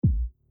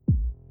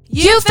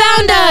You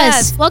found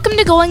us! Welcome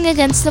to Going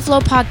Against the Flow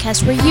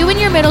podcast, where you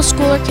and your middle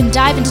schooler can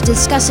dive into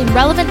discussing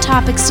relevant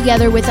topics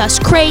together with us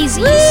crazies.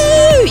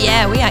 Woo!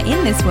 Yeah, we are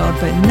in this world,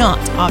 but not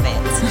of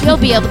it. You'll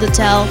be able to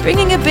tell.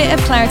 Bringing a bit of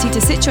clarity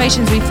to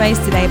situations we face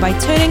today by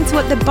turning to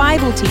what the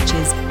Bible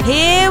teaches.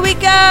 Here we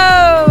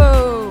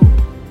go!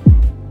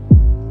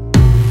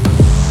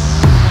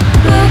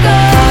 We'll go!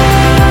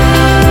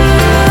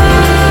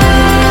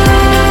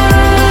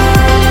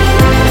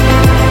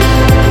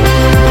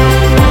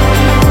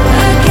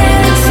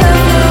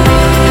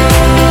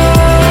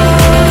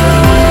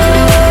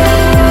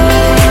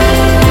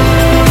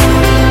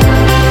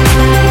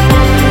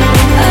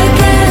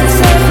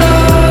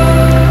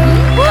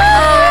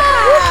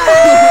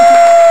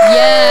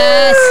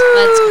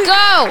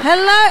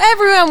 Hello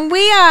everyone,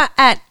 we are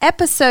at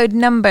episode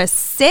number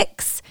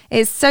 6.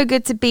 It's so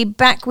good to be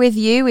back with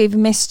you. We've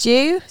missed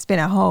you. It's been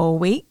a whole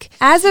week.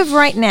 As of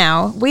right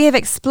now, we have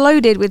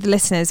exploded with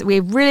listeners. We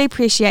really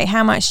appreciate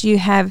how much you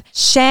have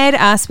shared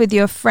us with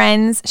your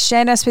friends,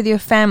 shared us with your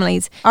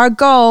families. Our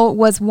goal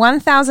was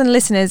 1,000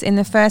 listeners in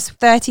the first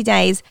 30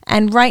 days,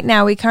 and right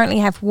now we currently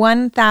have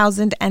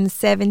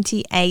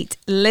 1,078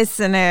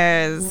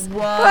 listeners.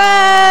 Whoa!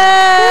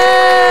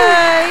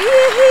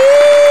 Yoo-hoo!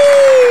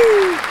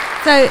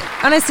 So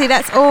honestly,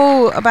 that's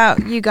all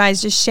about you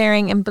guys just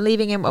sharing and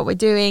believing in what we're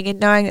doing and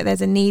knowing that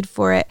there's a need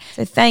for it.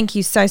 So thank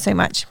you so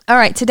much. All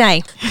right,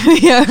 today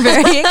we are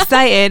very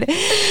excited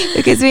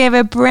because we have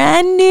a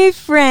brand new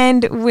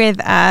friend with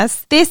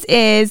us. This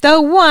is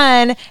the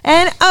one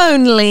and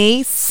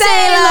only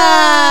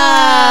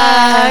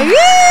Selah. Selah,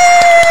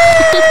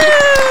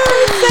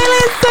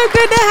 it's so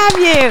good to have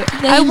you.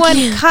 I want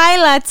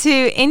Kyla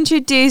to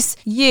introduce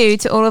you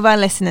to all of our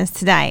listeners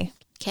today.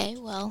 Okay,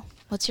 well,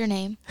 what's your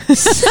name?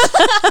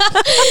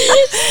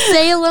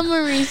 Selah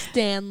Marie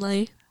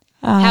Stanley.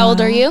 How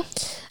old are you?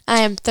 I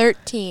am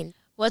 13.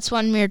 What's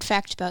one weird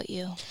fact about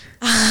you?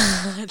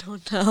 I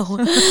don't know.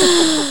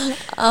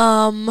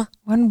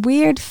 One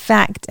weird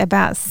fact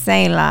about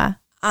Selah.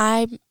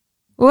 Why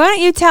don't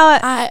you tell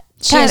her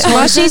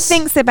while she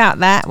thinks about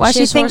that? While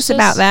she thinks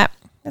about that.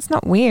 That's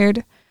not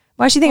weird.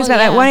 While she thinks about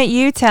that, why don't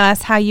you tell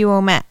us how you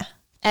all met?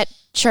 At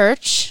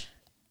church.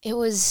 It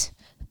was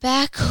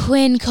back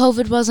when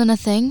COVID wasn't a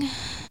thing.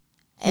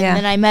 And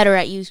then I met her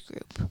at youth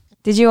group.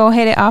 Did you all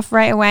hit it off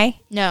right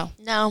away? No.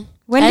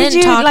 When I did didn't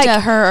you talk to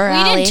her or We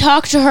Allie. didn't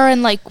talk to her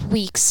in like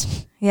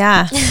weeks.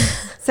 Yeah.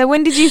 So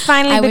when did you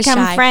finally I was become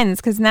shy. friends?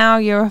 Because now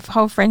your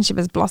whole friendship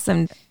has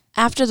blossomed.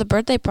 After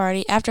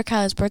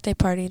Kyla's birthday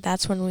party,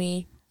 that's when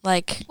we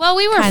Well,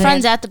 we were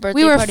friends at the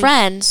birthday party. We were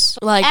friends.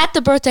 At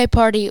the birthday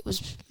party, it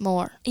was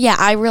more. Yeah,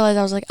 I realized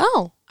I was like,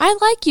 oh, I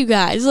like you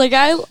guys. Like,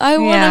 I want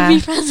to be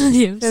friends with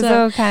you. It's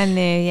all kind of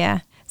new, yeah.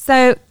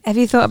 So have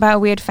you thought about a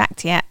weird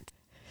fact yet?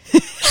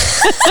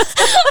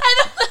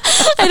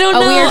 I don't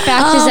know. A weird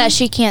fact is that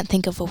she can't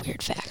think of a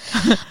weird fact.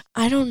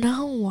 I don't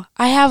know.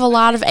 I have a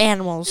lot of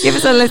animals. Give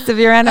us a list of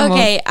your animals.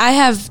 Okay, I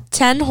have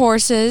 10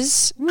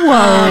 horses.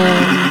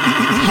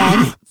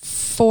 Whoa.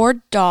 4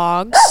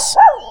 dogs.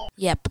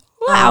 Yep.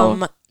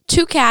 Wow.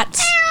 2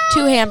 cats,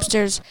 2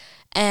 hamsters,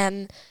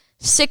 and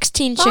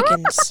 16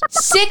 chickens.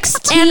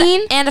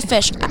 16? And a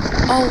fish.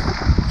 Oh,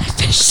 my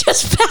fish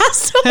just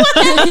passed away.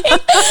 I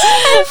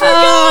Oh,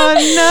 forgot.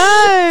 no.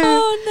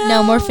 Oh, no.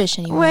 No more fish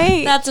anymore.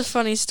 Wait. That's a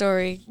funny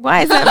story.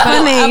 Why is that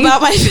funny?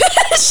 About my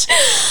fish.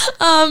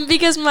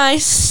 Because my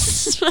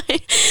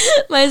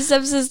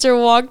stepsister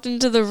walked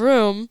into the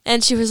room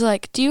and she was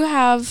like, do you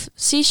have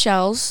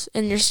seashells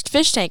in your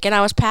fish tank? And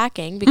I was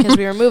packing because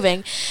we were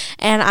moving.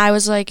 And I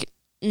was like,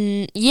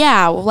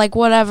 yeah, like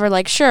whatever,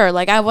 like sure,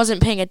 like I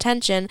wasn't paying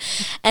attention.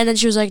 And then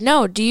she was like,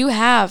 no, do you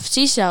have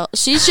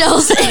seashells in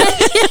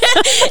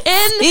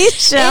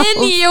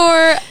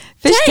your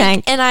fish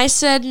tank? And I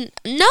said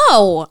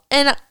no.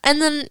 And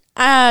then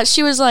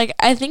she was like,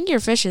 I think your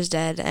fish is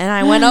dead. And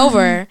I went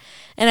over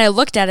and I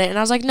looked at it and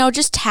I was like, no,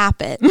 just tap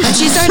it. And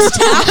she starts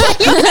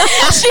tapping.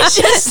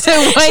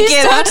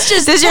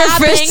 Does your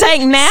fish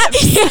tank nap?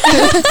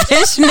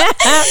 Fish nap?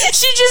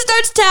 She just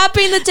starts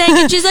tapping the tank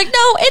and she's like,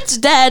 no, it's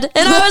dead.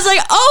 And I was like,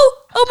 oh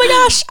my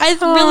gosh, I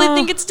really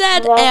think it's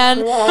dead.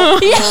 And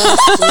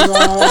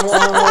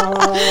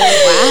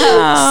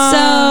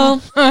so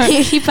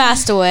he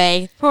passed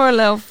away. Poor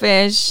little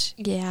fish.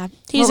 Yeah,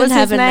 he's What in was his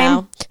heaven name?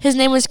 now. His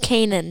name was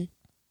Canaan.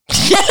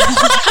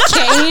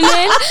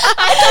 Canaan?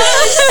 I thought it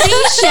was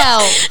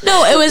seashell.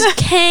 No, it was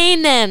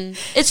Canaan.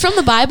 It's from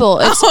the Bible.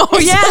 Yeah. I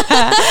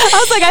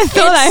was like, I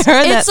thought I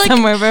heard that like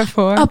somewhere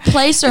before. a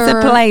place or It's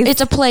a place.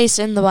 It's a place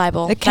in the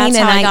Bible. The That's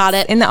how I got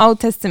Canaanites it. in the Old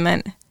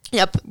Testament.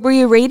 Yep. Were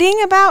you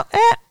reading about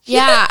it?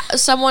 Yeah,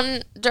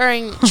 someone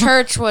during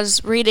church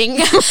was reading.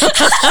 Someone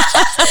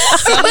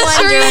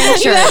during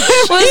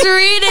church was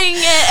reading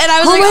it, and I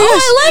was like, "Oh, I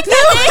like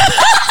that name."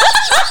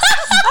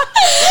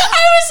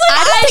 I was like, I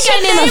don't think I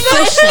named a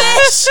fish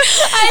that.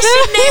 I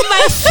should name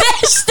my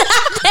fish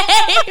that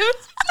name.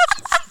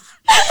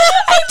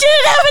 I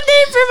didn't have a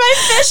name for my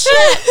fish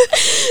yet,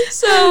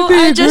 so Be a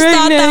I just great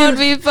thought that name. would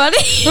be funny.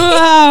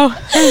 Wow,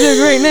 that's a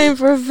great name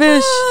for a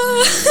fish.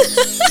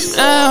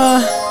 Oh.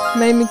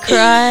 Made me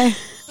cry.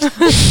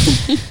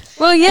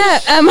 Well, yeah,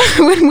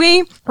 when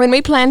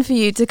we planned for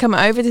you to come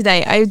over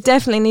today, I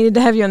definitely needed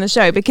to have you on the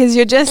show because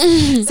you're just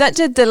such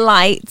a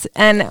delight,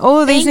 and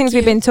all these things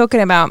we've been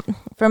talking about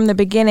from the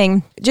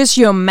beginning, just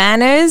your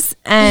manners,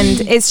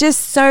 and it's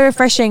just so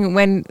refreshing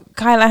when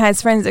Kyla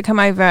has friends that come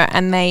over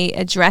and they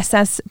address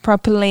us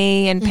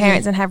properly and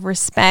parents and have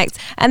respect.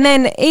 And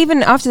then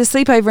even after the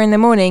sleepover in the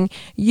morning,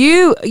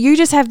 you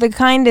just have the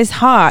kindest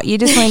heart. You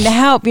just wanting to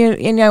help.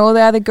 You know, all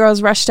the other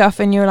girls rushed off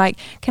and you're like,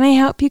 can I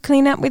help you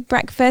clean up with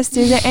breakfast?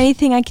 Is there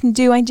anything I can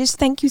do? I just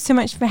thank you so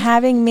much for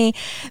having me.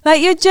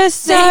 Like, you're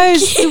just so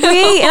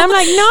sweet. And I'm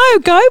like, no,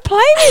 go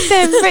play with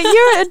them. But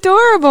you're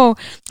adorable.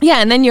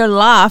 Yeah, and then your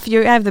laugh,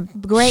 you have the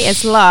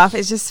greatest laugh.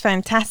 It's just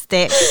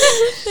fantastic.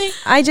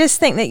 I just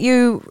think that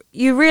you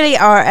really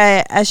are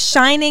a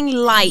shining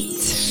light.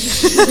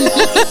 These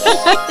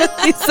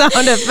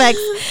sound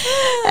effects.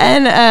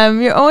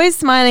 And you're always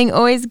smiling,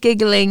 always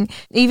giggling.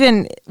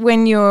 Even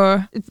when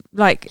you're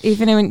like,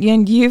 even when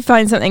you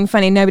find something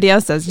funny nobody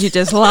else does, you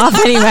just laugh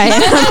anyway.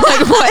 And I'm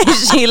like, what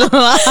is she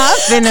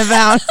laughing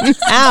about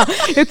now?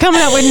 You're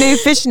coming up with new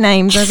fish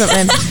names or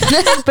something.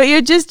 But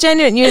you're just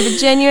genuine. You have a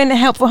genuine,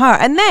 helpful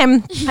heart. And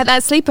then at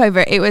that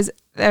sleepover,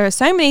 there are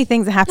so many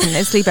things that happen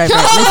at sleepover,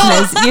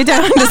 listeners. You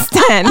don't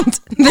understand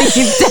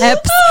the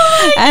depth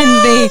and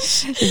the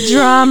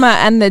drama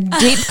and the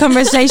deep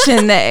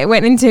conversation that it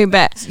went into.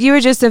 But you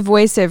were just a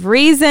voice of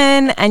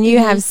reason, and you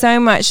have so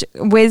much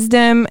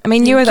wisdom. I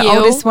mean, you were the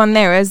oldest one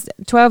there as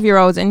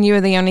 12-year-old, and you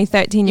were the only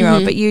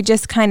 13-year-old. But you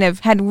just kind of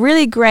had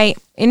really great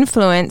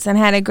influence and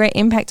had a great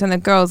impact on the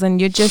girls,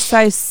 and you're just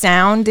so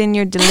sound in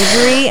your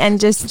delivery and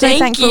just so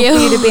thankful for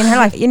you to be in her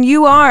life. And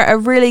you are a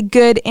really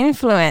good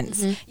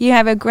influence. You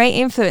have a great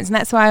influence, and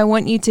that's why I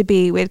want you to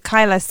be with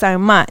Kyla so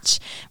much,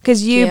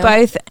 because you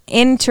both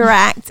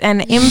interact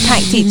and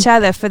impact each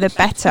other for the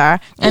better.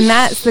 And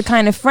that's the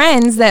kind of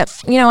friends that,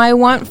 you know, I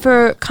want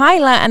for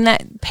Kyla and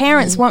that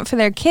parents want for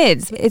their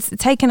kids. It's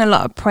taken a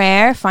lot of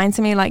prayer, find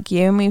somebody like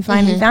you, and we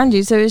finally found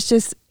you. So it's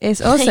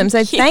awesome.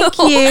 Thank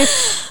you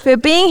for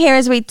being here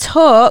as we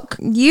talk.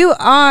 You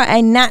are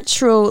a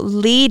natural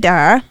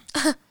leader.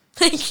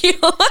 Thank you.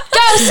 Go,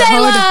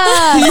 Sailor!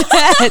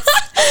 Yes.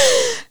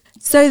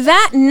 So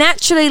that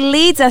naturally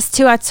leads us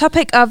to our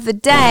topic of the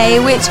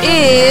day, which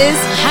is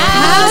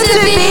how to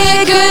be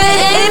a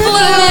good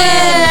influence.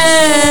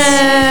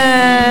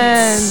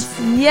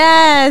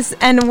 Yes.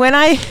 And when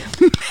I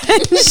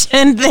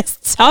mentioned this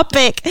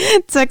topic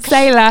to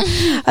Kayla,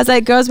 I was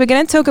like, girls, we're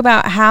going to talk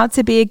about how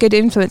to be a good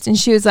influence. And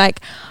she was like,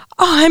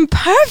 oh, I'm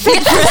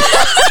perfect for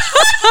that.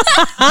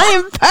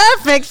 I'm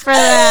perfect for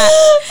that.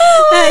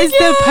 That is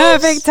the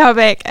perfect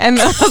topic. And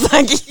I was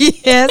like,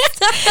 yes,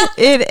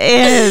 it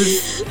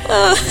is.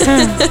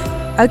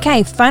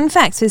 Okay, fun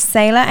facts with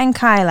Sailor and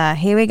Kyla.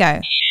 Here we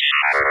go.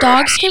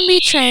 Dogs can be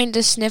trained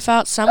to sniff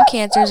out some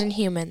cancers in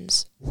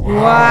humans.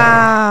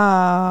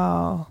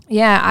 Wow.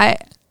 Yeah,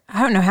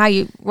 I don't know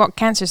what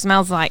cancer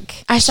smells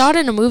like. I saw it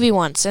in a movie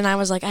once, and I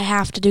was like, I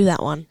have to do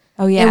that one.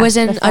 Oh yeah, it was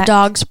in A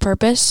Dog's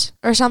Purpose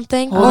or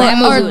something. Oh, that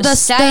movie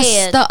was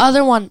the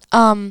other one,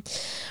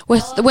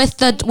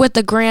 with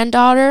the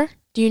granddaughter.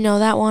 Do you know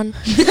that one?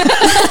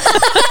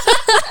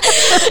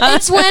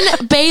 It's when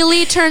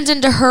Bailey turns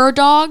into her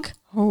dog.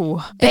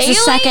 Oh,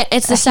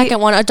 It's the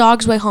second one. A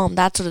Dog's Way Home.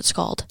 That's what it's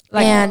called.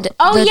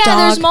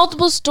 There's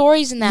multiple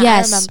stories in that.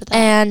 Yes, I remember that.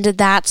 and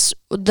that's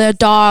the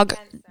dog.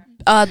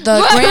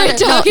 We're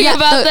talking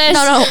about this.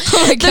 No.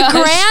 Oh my the gosh.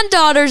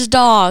 granddaughter's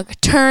dog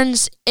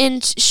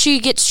she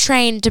gets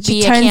trained to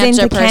be a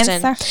cancer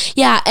person. Cancer?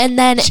 Yeah, and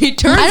then I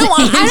don't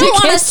want to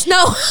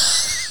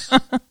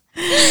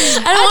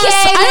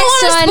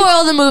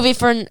spoil the movie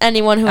for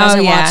anyone who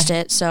hasn't watched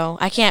it, so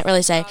I can't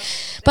really say.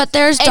 But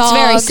there's dogs. It's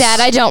very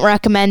sad. I don't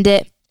recommend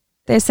it.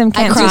 There's some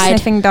cancer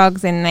sniffing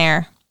dogs in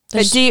there.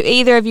 But do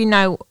either of you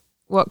know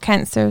what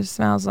cancer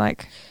smells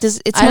like?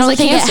 I don't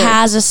think it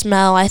has a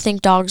smell. I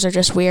think dogs are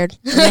just weird.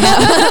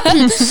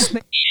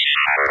 The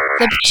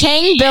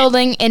Chang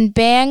Building in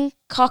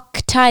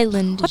Bangkok,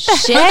 Thailand.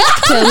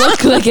 Shaped to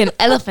look like an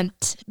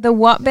elephant. The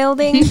what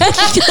building?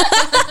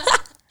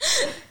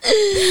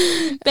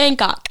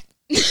 Bangkok.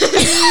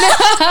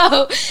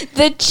 No,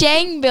 the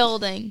Chang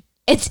Building.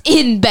 It's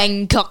in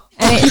Bangkok.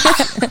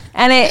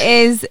 And it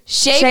is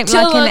shaped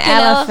like an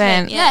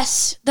elephant.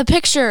 Yes, the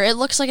picture. It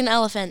looks like an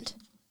elephant.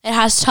 It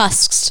has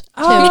tusks, too.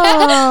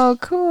 Oh,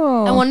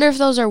 cool. I wonder if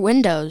those are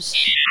windows.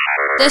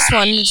 This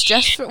one is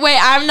just for... Wait,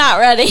 I'm not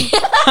ready.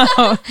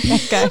 Oh,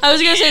 okay. I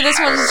was going to say this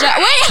one's just...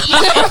 Wait!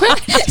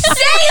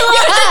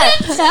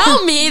 Say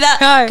tell me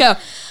that... Go.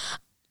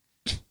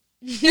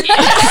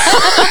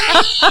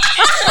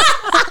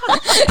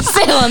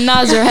 Salem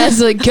nods her head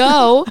like,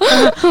 go.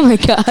 Oh, my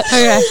God.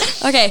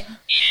 Okay.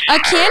 A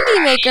candy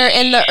maker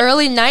in the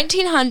early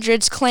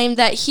 1900s claimed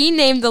that he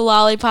named the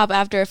lollipop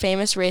after a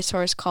famous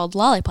racehorse called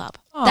Lollipop.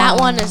 Aww. That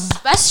one is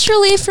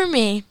especially for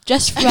me,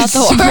 just about the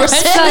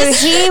horse. So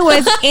he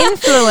was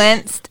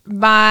influenced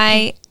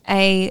by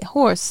a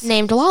horse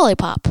named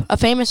Lollipop, a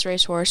famous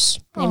racehorse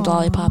named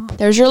Lollipop.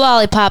 There's your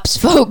lollipops,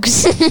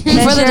 folks, for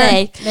the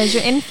day. There's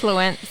your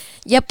influence.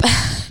 Yep.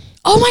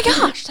 Oh my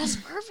gosh, that's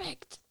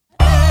perfect.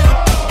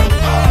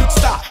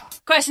 Stop.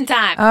 Question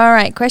time. All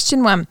right,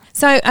 question 1.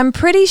 So I'm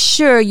pretty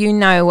sure you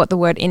know what the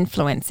word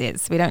influence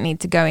is. We don't need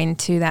to go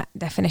into that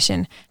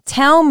definition.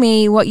 Tell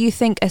me what you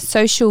think a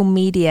social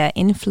media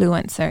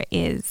influencer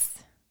is.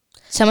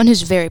 Someone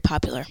who's very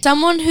popular.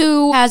 Someone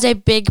who has a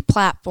big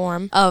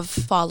platform of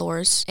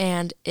followers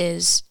and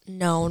is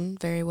known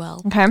very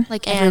well. Okay.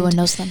 Like And everyone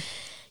knows them.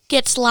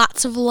 Gets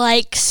lots of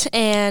likes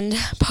and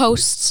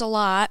posts a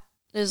lot.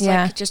 Is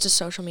Yeah. like just a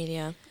social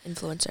media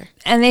influencer.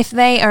 And if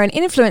they are an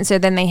influencer,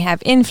 then they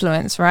have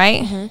influence,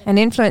 right? And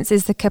influence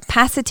is the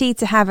capacity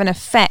to have an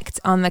effect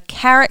on the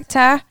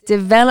character,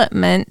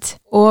 development,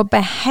 or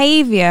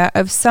behavior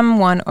of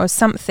someone or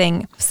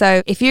something.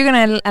 So if you're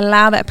going to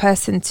allow that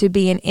person to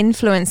be an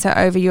influencer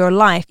over your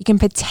life, you can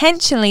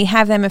potentially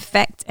have them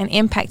affect and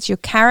impact your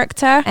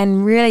character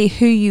and really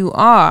who you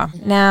are.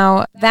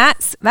 Now,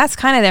 that's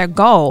kind of their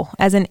goal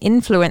as an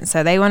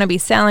influencer. They want to be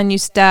selling you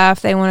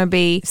stuff. They want to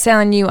be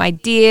selling you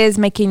ideas,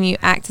 making you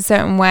act a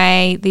certain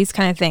way, these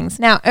kind of things.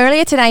 Now,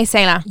 earlier today,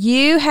 Sayla,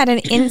 you had an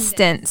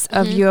instance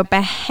of your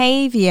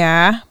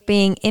behavior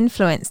being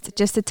influenced,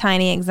 just a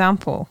tiny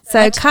example.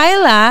 So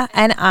Kyla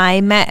and I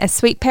met a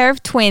sweet pair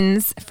of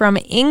twins from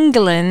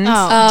England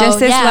just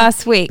this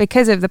last week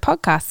because of the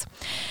podcast.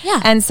 Yeah.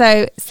 And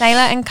so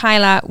Sayla and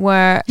Kyla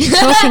were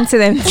talking to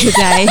them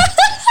today.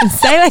 And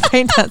Sayla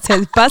came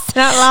downstairs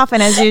busting out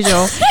laughing as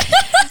usual.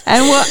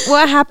 And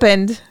what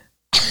happened?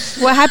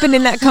 What happened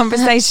in that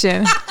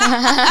conversation?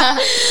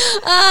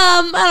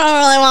 I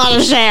don't really want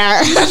to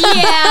share.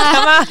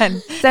 Come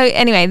on. So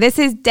anyway, this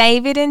is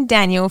David and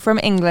Daniel from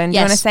England. You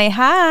want to say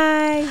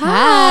hi?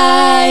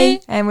 Hi.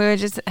 And we were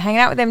just hanging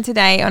out with them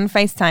today on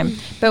FaceTime.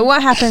 But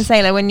what happened,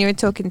 Sayla, when you were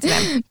talking to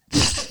them?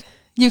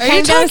 You Are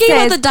you talking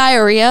downstairs. about the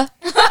diarrhea?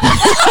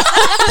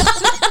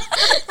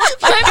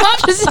 My mom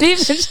doesn't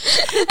even. Because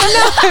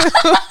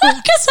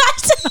I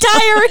said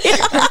diarrhea.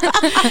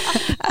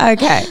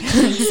 Okay.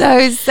 So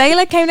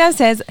Sayla came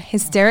downstairs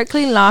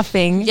hysterically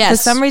laughing. For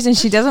Yes. some reason,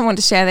 she doesn't want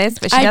to share this,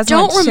 but she I doesn't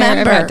want don't to share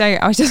remember. about diarrhea.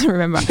 Oh, she doesn't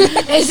remember.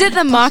 Is it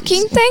the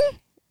mocking thing?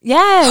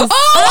 Yes.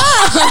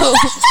 Oh!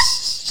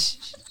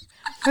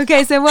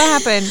 Okay, so what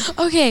happened?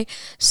 Okay,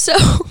 so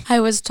I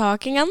was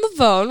talking on the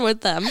phone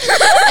with them,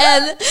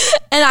 and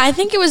I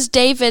think it was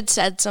David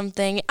said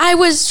something. I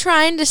was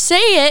trying to say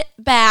it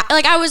back,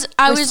 like I was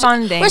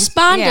Responding.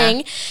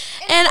 responding,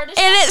 and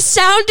it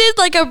sounded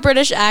like a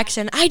British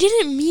accent. I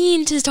didn't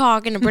mean to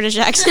talk in a British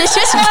accent; it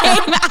just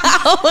came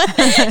out,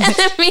 and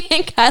then me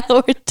and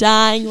Kyla were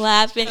dying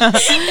laughing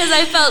because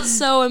I felt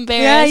so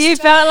embarrassed. Yeah, you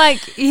felt like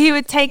he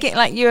would take it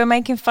like you were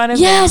making fun of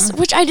yes, him.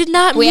 which I did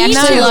not We mean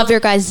actually to. love your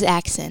guys'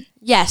 accent.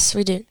 Yes,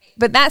 we do.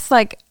 But that's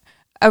like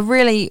a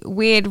really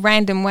weird,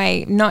 random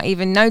way, not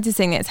even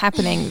noticing it's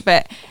happening.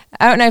 But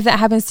I don't know if that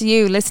happens to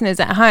you, listeners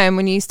at home,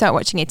 when you start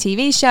watching a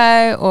TV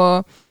show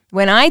or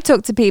when I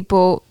talk to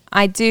people,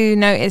 I do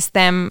notice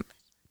them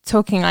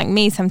talking like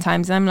me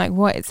sometimes. And I'm like,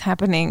 what is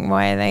happening?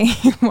 Why are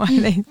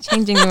they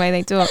changing the way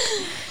they talk?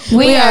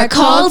 We are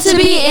called to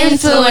be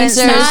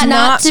influencers,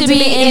 not to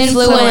be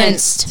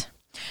influenced.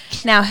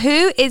 Now,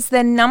 who is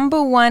the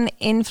number one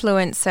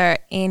influencer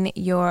in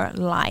your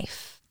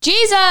life?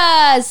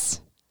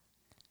 Jesus!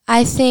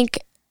 I think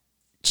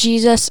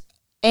Jesus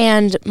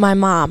and my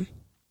mom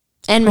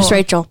and Miss Cool.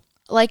 Rachel.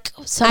 Like,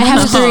 I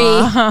have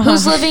three.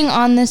 Who's living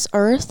on this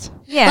earth?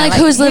 Yeah, Like,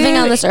 who's living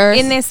who on this earth?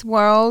 in this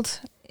world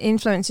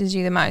influences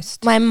you the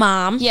most? My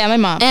mom Yeah, my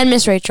mom. and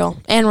Miss Rachel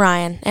and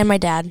Ryan and my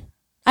dad.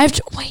 I have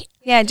to wait.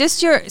 Yeah,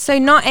 just so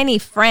not any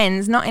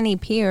friends, not any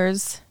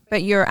peers,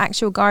 but your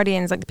actual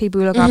guardians, like the people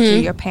who look after you,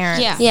 your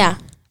parents. Yeah. Yeah.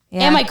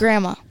 Yeah. And my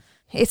grandma.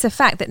 It's a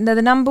fact that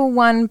the number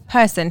one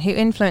person who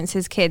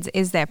influences kids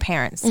is their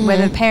parents,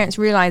 whether the parents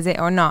realize it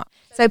or not.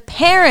 So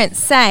parents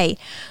say,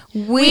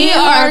 we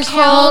are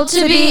called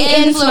to be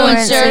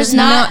influencers,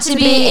 not to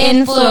be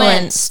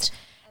influenced.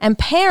 And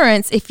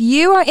parents, if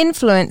you are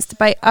influenced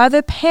by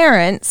other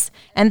parents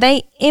and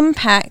they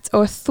impact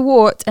or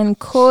thwart and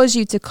cause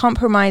you to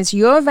compromise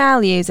your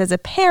values as a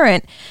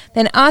parent,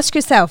 then ask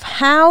yourself,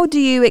 how do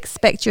you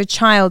expect your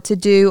child to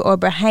do or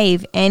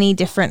behave any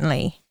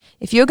differently?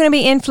 If you're going to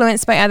be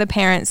influenced by other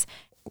parents,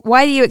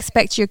 why do you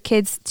expect your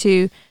kids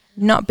to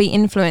not be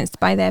influenced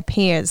by their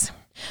peers?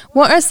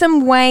 What are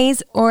some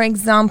ways or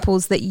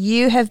examples that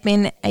you have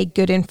been a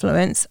good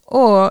influence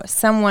or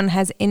someone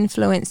has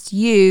influenced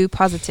you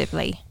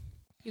positively?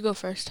 You go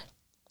first.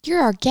 You're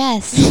our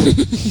guest.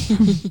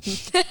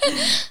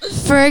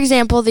 For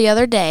example, the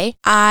other day,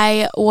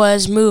 I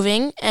was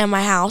moving in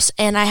my house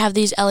and I have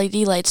these LED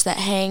lights that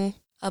hang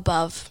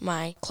above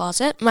my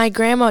closet. My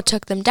grandma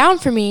took them down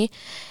for me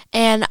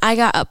and I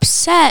got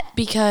upset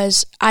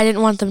because I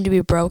didn't want them to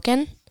be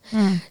broken.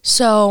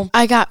 So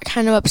I got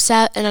kind of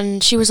upset, and then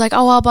she was like,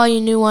 oh, I'll buy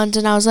you new ones.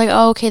 And I was like,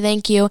 oh, okay,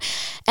 thank you.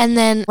 And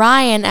then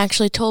Ryan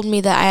actually told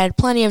me that I had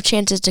plenty of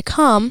chances to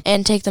come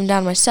and take them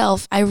down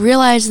myself. I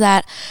realized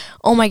that,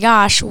 oh my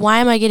gosh, why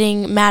am I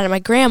getting mad at my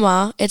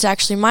grandma? It's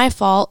actually my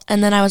fault.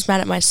 And then I was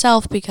mad at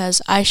myself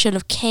because I should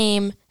have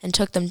came and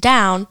took them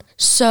down.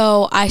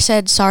 So I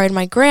said sorry to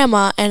my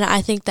grandma, and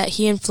I think that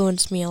he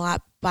influenced me a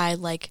lot by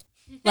like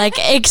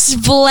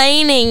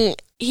explaining.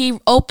 He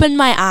opened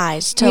my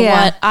eyes to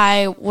what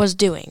I was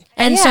doing.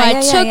 And so I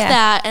took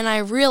that, and I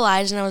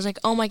realized, and I was like,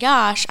 oh my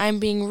gosh, I'm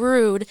being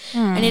rude.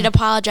 I need to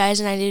apologize,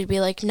 and I need to be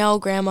like, no,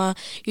 Grandma,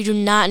 you do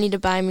not need to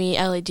buy me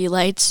LED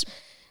lights.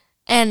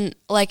 And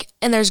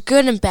there's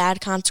good and bad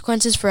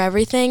consequences for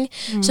everything.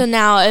 So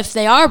now if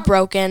they are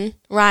broken,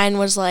 Ryan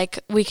was like,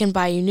 we can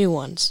buy you new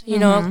ones, you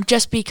know,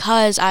 just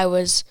because I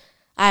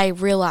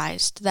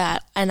realized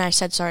that, and I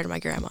said sorry to my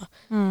grandma.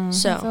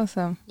 So That's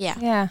awesome.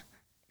 Yeah.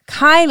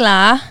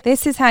 Kyla,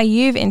 this is how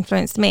you've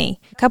influenced me.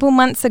 A couple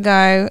months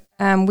ago,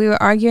 we were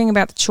arguing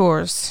about the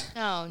chores.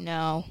 Oh,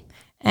 no.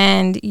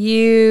 And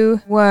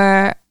you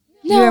were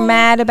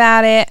mad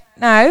about it.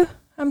 No,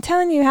 I'm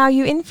telling you how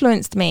you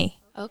influenced me.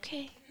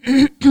 Okay.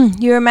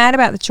 You were mad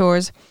about the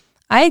chores.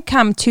 I had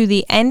come to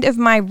the end of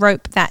my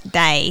rope that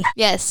day.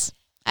 Yes,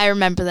 I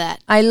remember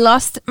that. I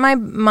lost my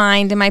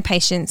mind and my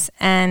patience,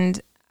 and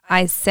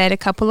I said a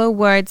couple of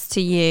words to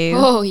you.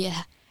 Oh,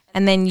 yeah.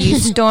 And then you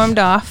stormed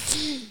off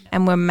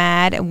and were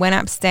mad and went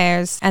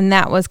upstairs. And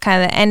that was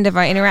kind of the end of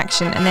our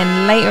interaction. And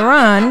then later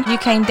on, you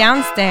came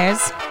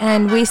downstairs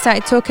and we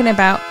started talking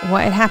about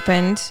what had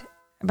happened,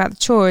 about the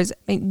chores. I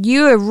mean,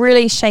 you were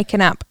really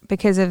shaken up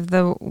because of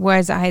the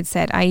words I had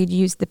said. I had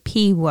used the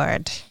P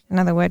word,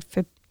 another word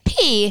for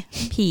P.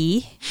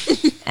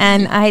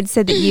 And I had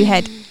said that you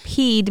had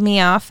peed me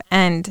off,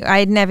 and I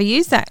had never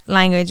used that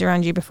language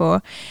around you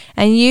before.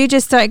 And you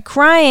just started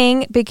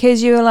crying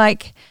because you were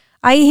like,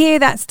 I hear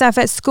that stuff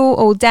at school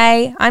all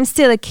day. I'm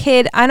still a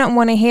kid. I don't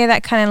want to hear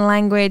that kind of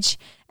language.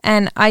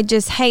 And I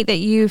just hate that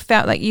you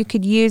felt like you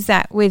could use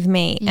that with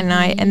me.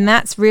 And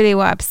that's really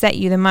what upset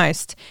you the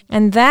most.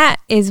 And that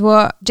is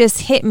what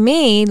just hit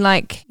me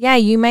like, yeah,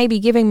 you may be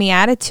giving me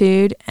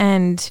attitude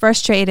and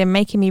frustrated and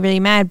making me really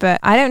mad, but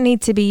I don't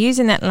need to be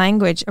using that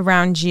language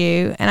around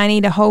you. And I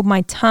need to hold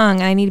my tongue,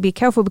 and I need to be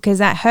careful because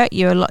that hurt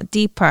you a lot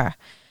deeper.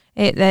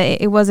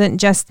 It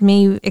wasn't just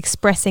me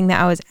expressing that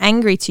I was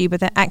angry to you, but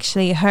that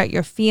actually hurt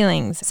your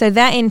feelings. So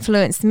that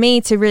influenced me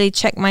to really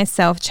check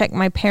myself, check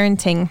my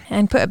parenting,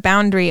 and put a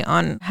boundary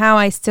on how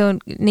I still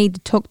need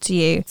to talk to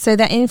you. So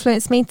that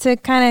influenced me to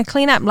kind of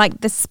clean up, like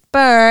the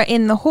spur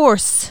in the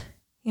horse.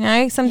 You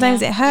know,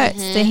 sometimes it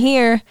hurts to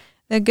hear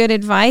the good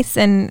advice,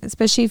 and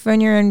especially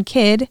when you're a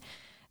kid,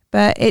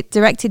 but it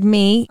directed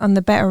me on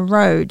the better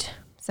road.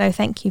 So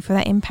thank you for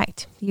that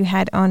impact you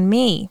had on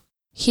me.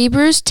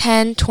 Hebrews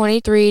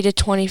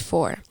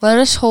 10:23-24. Let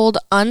us hold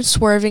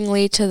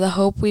unswervingly to the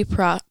hope we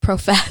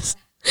profess,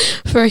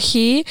 for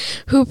he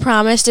who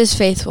promised is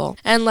faithful.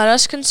 And let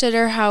us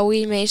consider how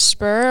we may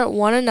spur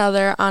one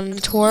another on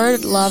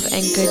toward love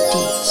and good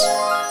deeds.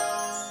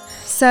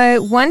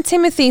 So 1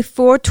 Timothy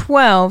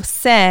 4:12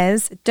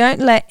 says, don't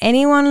let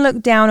anyone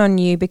look down on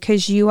you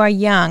because you are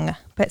young,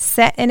 but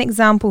set an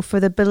example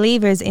for the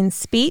believers in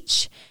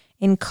speech,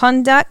 in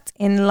conduct,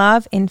 in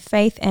love, in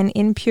faith, and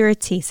in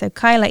purity. So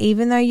Kyla,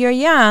 even though you're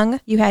young,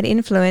 you had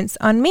influence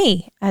on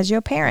me as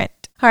your parent.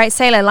 All right,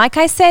 Sayla, like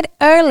I said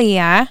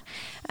earlier,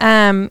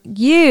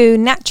 you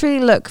naturally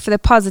look for the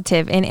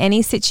positive in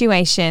any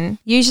situation.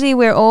 Usually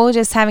we're all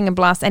just having a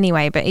blast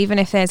anyway, but even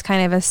if there's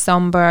kind of a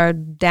somber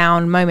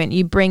down moment,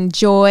 you bring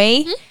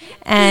joy,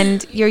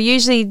 and you're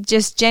usually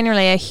just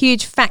generally a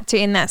huge factor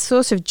in that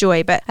source of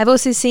joy. But I've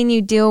also seen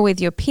you deal with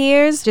your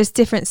peers, just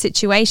different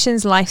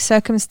situations, life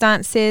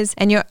circumstances,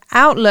 and your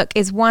outlook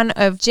is one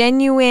of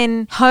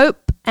genuine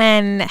hope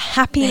and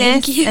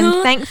happiness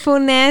and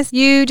thankfulness.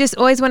 You just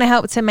always want to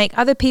help to make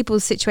other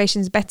people's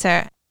situations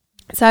better.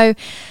 So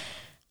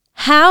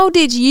how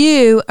did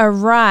you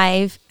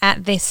arrive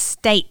at this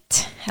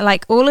state?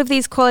 Like all of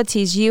these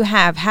qualities you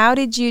have, how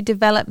did you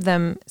develop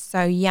them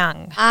so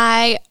young?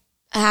 I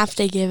have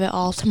to give it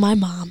all to my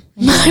mom.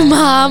 My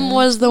mom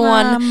was the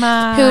one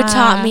who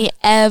taught me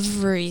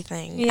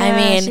everything. Yeah, I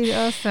mean, she's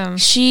awesome.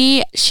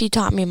 She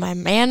taught me my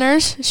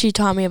manners. She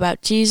taught me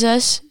about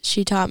Jesus.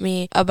 She taught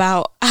me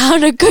about how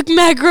to cook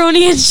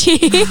macaroni and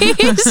cheese.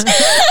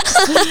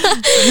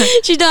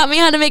 She taught me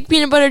how to make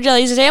peanut butter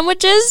jelly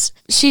sandwiches.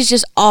 She's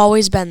just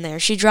always been there.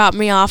 She dropped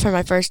me off on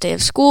my first day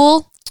of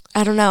school.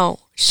 I don't know.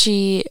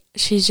 She's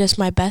just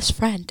my best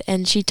friend,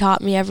 and she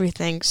taught me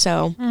everything.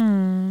 So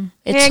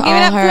it's give all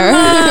it up her. to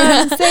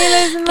Mom.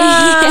 Sayla's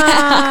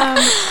mom.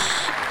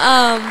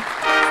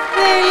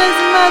 Sayla's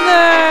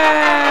mother.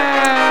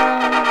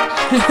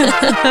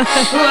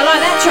 Ooh, I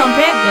like that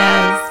trumpet.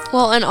 Yes.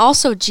 Well, and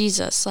also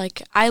Jesus.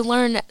 Like, I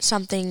learn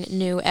something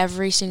new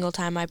every single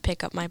time I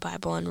pick up my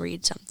Bible and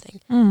read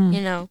something.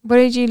 You know.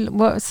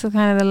 What's the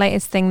kind of the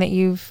latest thing that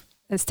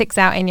sticks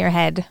out in your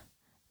head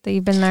that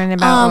you've been learning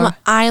about?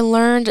 I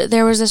learned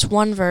there was this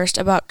one verse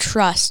about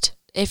trust.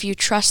 if you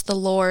trust the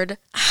Lord.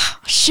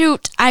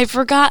 Shoot, I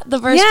forgot the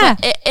verse. Yeah.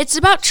 But it's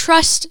about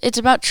trust. It's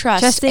about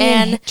trust. Trusting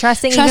even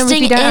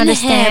if you don't in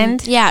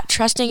understand. Him. Yeah,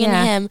 trusting in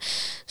Him.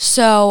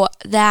 So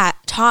that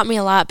taught me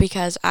a lot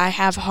because I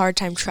have a hard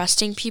time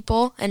trusting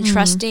people and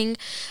trusting,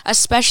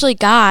 especially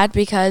God,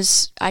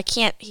 because I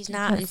can't, He's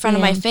not in front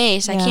of my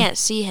face. I can't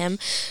see Him.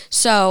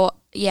 So,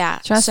 yeah.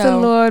 Trust the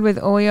Lord with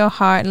all your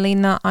heart.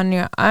 Lean not on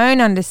your own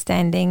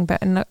understanding,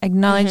 but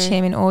acknowledge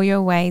Him in all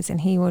your ways, and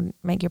He will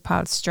make your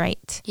path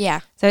straight. Yeah.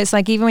 So it's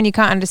like even when you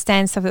can't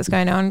understand stuff that's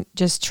going on,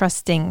 just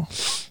trusting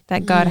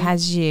that God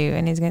has you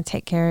and He's going to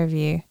take care of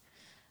you.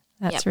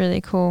 That's really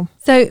cool.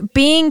 So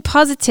being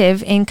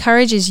positive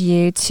encourages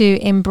you to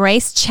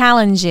embrace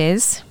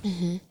challenges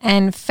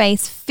and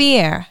face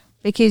fear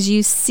because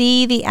you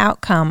see the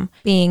outcome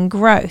being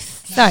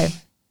growth. So,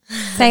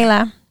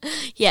 Selah,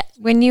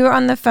 when you were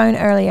on the phone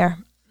earlier,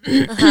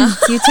 you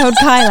told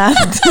Kyla.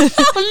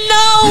 Oh,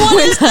 no,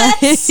 what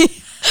is this?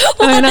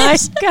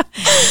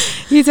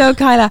 You told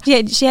Kyla,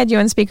 she had you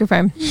on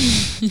speakerphone.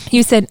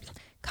 You said,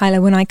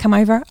 Kyla, when I come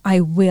over, I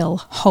will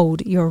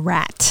hold your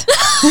rat.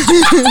 So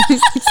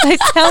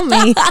tell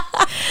me,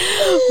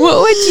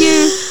 what would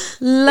you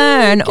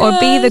learn or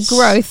be the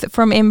growth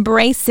from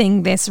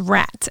embracing this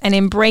rat and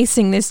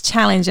embracing this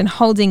challenge and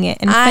holding it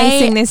and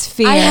facing this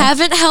fear? I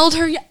haven't held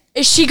her yet.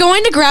 Is she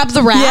going to grab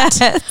the rat?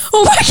 Yes.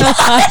 Oh my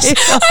gosh.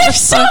 I'm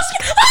so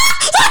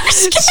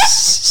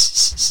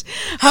scared.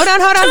 Hold on.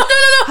 No.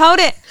 Hold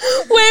it.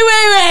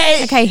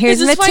 Wait. Okay, here's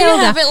is this Matilda. Why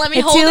you have it? Let me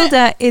hold it.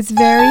 Matilda is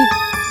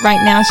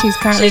right now she's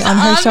currently on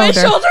her my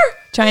shoulder.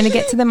 trying to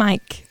get to the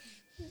mic.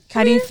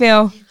 How do you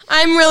feel?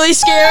 I'm really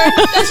scared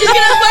that she's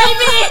gonna bite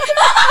me.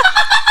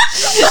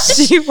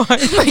 She won't.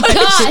 Oh my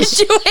gosh.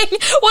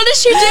 What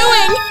is she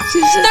doing?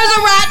 There's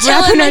a rat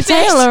tail wrapping in my her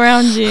face. tail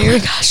around you. Oh my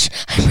gosh,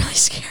 I'm really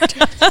scared.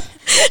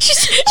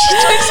 she's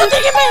doing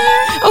something in my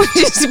hair. Oh,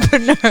 she's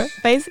putting her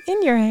face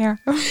in your hair.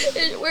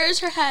 Where is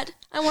her head?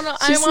 I want her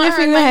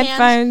sniffing in the my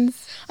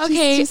headphones. Hand.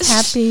 Okay. She's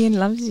happy and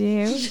loves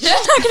you. She's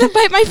not gonna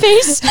bite my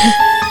face.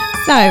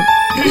 So,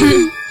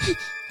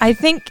 I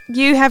think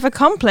you have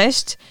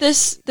accomplished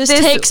this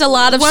takes a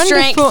lot of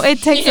strength.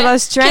 It takes a lot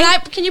of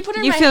strength. Can you put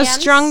her in you my feel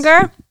hands?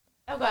 stronger?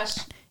 Oh gosh.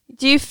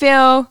 Do you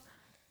feel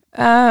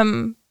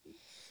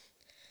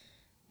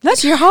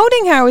look, you're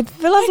holding her with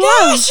full of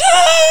love.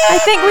 I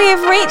think we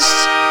have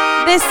reached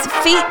this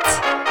feat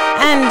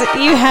and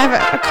you have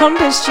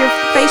accomplished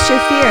face your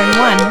fear in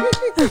one.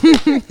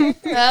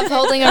 Of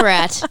holding a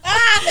rat.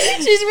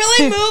 She's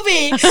really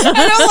moving.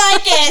 I don't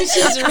like it.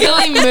 She's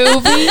really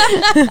moving.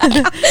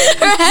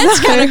 Her head's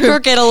kind of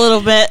crooked a little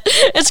bit.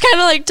 It's kind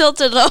of like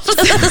tilted up to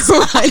the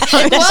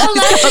side. Well,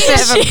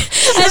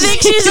 I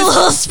think she's a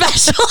little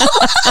special.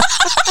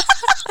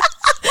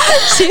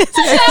 She is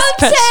very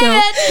special.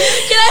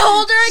 Can I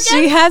hold her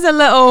again? She has a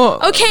little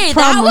Okay,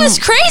 that was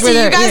crazy. with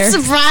her You guys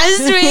ear.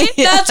 surprised me.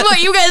 That's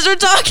what you guys were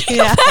talking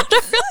about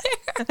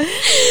earlier.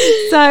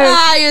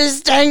 So, you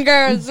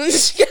stinkers.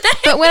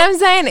 but what I'm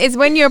saying is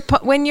when you're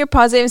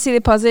positive and see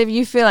the positive,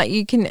 you feel like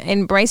you can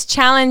embrace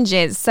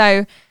challenges.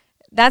 So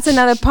that's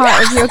another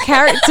part of your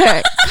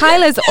character.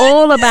 Kyla's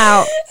all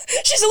about.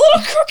 She's a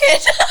little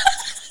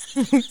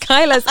crooked.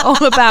 Kyla's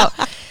all about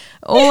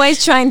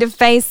always trying to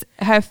face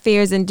her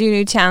fears and do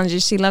new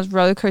challenges. She loves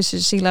roller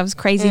coasters. She loves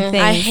crazy things.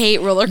 I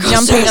hate roller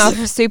coasters. Jumping off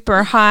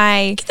super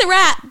high. Get the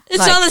rat. It's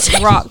like on the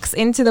table. rocks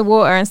into the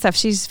water and stuff.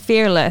 She's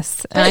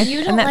fearless. But you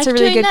don't and that's like a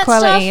really doing good that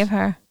quality stuff? of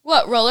her.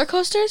 What, roller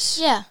coasters?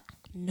 Yeah.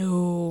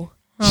 No.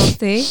 Oh,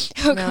 see?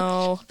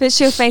 No. But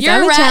she'll face Your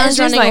other rat is challenges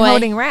running like away.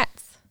 holding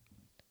rats.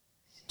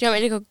 Do you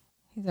want me to go?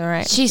 He's all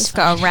right. She's She's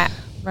got a rat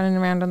running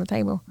around on the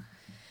table.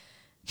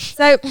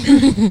 So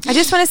I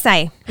just want to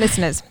say,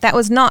 listeners, that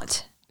was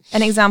not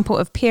an example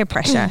of peer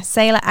pressure.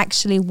 Selah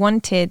actually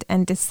wanted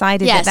and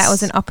decided Yes. that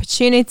was an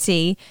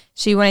opportunity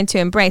she wanted to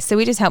embrace. So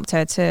we just helped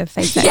her to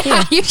face that fear.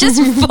 Yeah, you just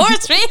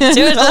forced me to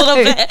do it a little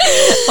bit.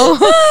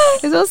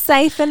 It was all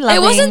safe and loving.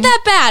 It wasn't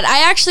that bad.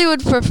 I actually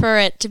would prefer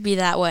it to be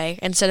that way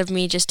instead of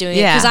me just doing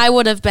it. Yeah. Because I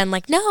would have been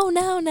like, no,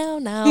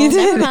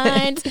 never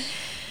mind.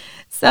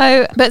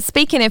 So, but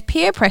speaking of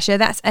peer pressure,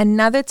 that's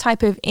another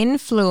type of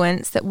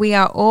influence that we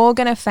are all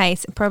going to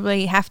face and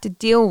probably have to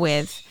deal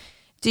with.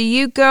 Do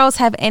you girls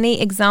have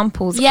any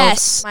examples?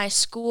 Yes. My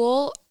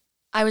school,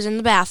 I was in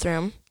the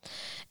bathroom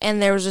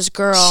and there was this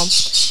girl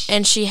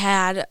and she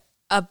had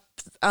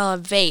a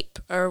vape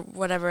or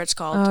whatever it's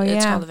called. Oh,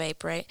 It's yeah. called a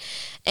vape, right?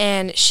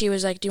 And she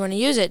was like, do you want to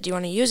use it? Do you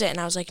want to use it? And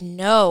I was like,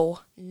 no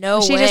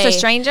Was she way. just a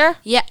stranger?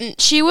 Yeah,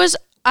 she was,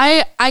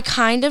 I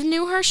kind of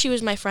knew her. She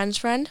was my friend's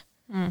friend.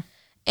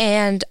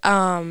 And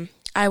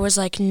I was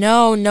like,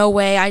 no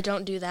way, I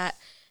don't do that.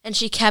 And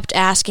she kept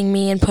asking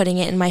me and putting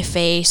it in my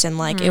face, and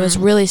like it was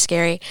really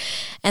scary.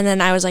 And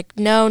then I was like,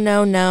 no.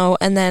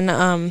 And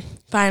then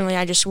finally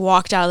I just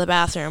walked out of the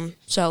bathroom.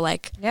 So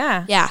like,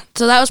 Yeah.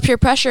 so that was peer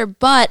pressure,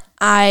 but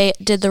I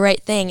did the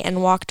right thing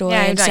and walked away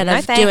Yeah, instead like,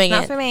 of no thanks, doing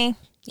not it. for me.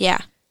 Yeah.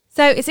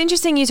 So it's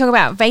interesting you talk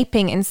about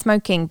vaping and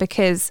smoking,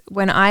 because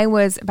when I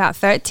was about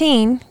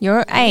 13,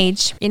 your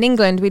age, in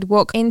England, we'd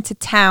walk into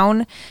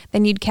town,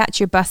 then you'd catch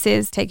your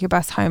buses, take your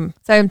bus home.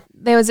 So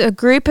there was a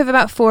group of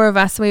about 4 of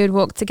us. We would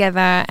walk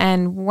together,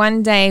 and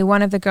one day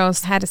one of the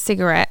girls had a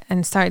cigarette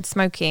and started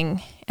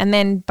smoking. And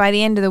then by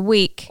the end of the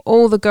week,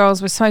 all the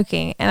girls were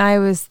smoking. And I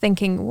was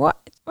thinking, what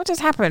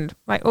just happened?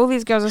 Like, all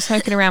these girls are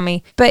smoking around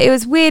me. But it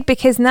was weird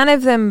because none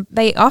of them,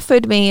 they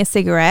offered me a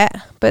cigarette,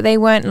 but they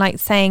weren't like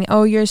saying,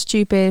 oh, you're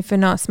stupid for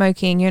not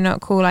smoking, you're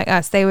not cool like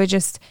us. They were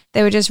just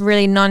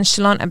really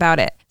nonchalant about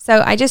it.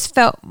 So I just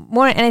felt,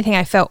 more than anything,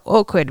 I felt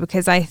awkward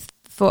because I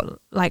thought,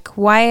 like,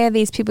 why are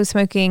these people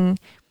smoking?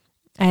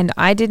 And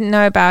I didn't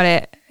know about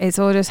it. It's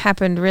all just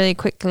happened really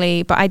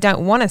quickly, but I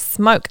don't want to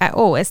smoke at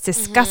all. It's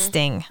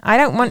disgusting. I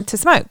don't want to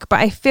smoke, but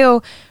I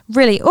feel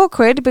really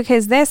awkward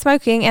because they're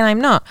smoking and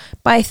I'm not.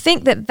 But I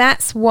think that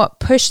that's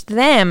what pushed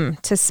them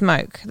to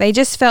smoke. They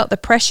just felt the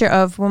pressure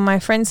of, well, my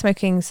friend's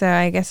smoking, so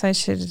I guess I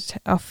should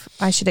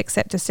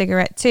accept a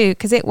cigarette too.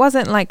 Because it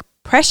wasn't like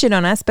pressured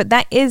on us, but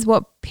that is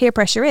what peer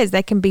pressure is.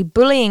 There can be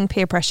bullying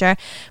peer pressure,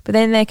 but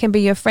then there can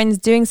be your friends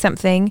doing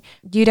something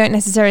you don't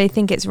necessarily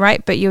think it's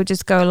right, but you'll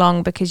just go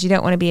along because you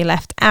don't want to be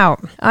left out.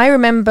 I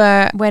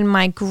remember when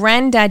my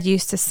granddad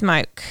used to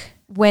smoke.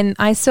 When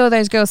I saw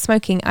those girls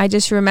smoking, I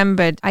just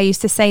remembered, I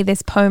used to say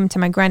this poem to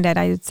my granddad.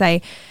 I would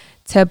say,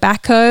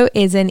 tobacco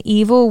is an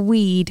evil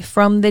weed,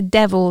 from the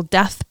devil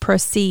doth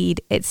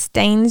proceed. It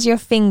stains your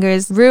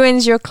fingers,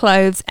 ruins your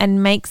clothes,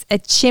 and makes a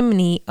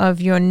chimney of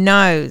your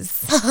nose.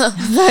 So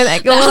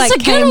that all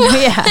came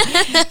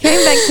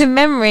back to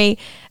memory,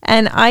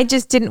 and I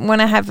just didn't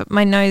want to have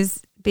my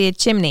nose be a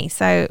chimney.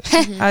 So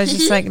I was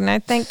just like, no,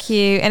 thank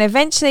you. And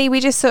eventually we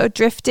just sort of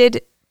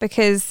drifted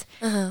because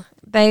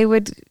they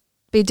would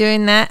be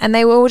doing that, and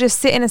they would all just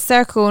sit in a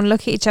circle and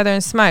look at each other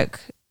and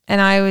smoke. And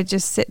I would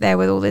just sit there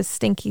with all this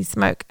stinky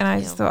smoke. And I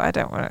just thought, I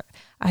don't want to,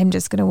 I'm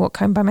just going to walk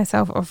home by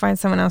myself or find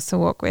someone else to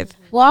walk with.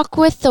 Walk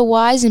with the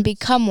wise and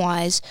become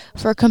wise,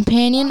 for a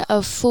companion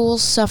of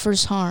fools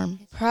suffers harm.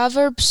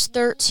 Proverbs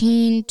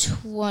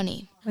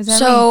 13:20.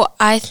 So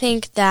I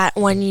think that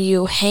when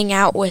you hang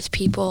out with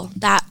people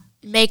that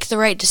make the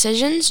right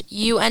decisions,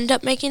 you end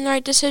up making the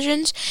right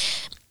decisions.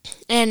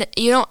 And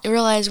you don't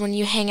realize when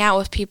you hang out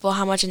with people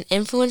how much an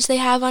influence they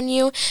have on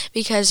you,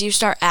 because you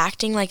start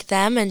acting like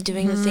them and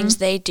doing the things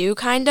they do,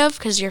 kind of,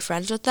 because you're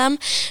friends with them.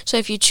 So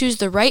if you choose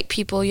the right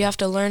people, you have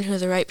to learn who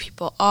the right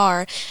people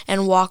are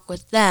and walk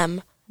with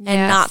them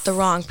and not the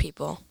wrong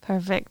people.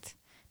 Perfect.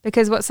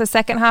 Because what's the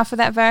second half of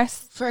that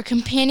verse? For a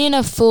companion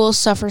of fools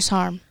suffers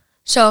harm.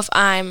 So if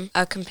I'm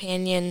a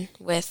companion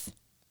with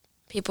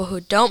people who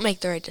don't make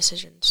the right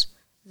decisions,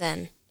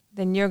 then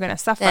you're going to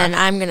suffer. Then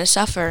I'm going to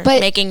suffer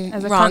making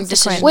wrong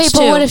decisions. Wait,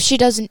 but what if she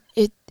doesn't,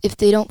 if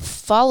they don't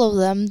follow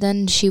them,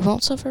 then she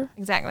won't suffer?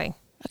 Exactly.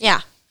 Yeah.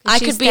 I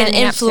could be an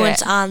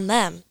influence on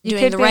them,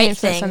 doing the right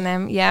thing. On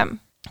them, yeah.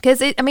 Because,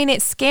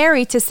 it's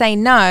scary to say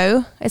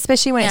no,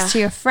 especially when it's to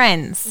your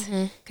friends.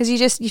 Because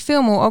you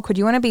feel more awkward.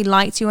 You want to be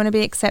liked. You want to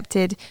be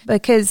accepted.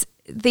 Because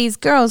these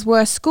girls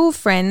were school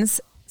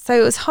friends, so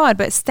it was hard,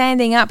 but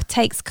standing up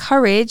takes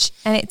courage,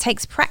 and it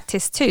takes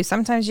practice too.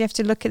 Sometimes you have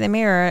to look in the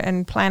mirror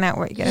and plan out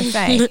what you're going to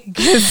say,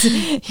 because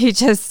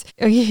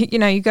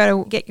you got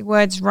to get your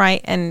words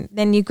right, and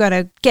then you got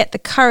to get the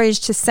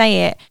courage to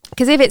say it.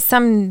 Because if it's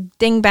some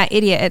dingbat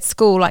idiot at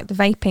school, like the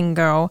vaping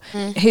girl,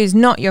 who's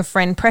not your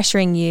friend,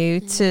 pressuring you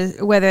to,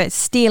 whether it's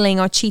stealing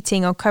or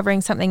cheating or covering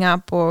something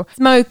up or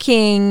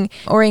smoking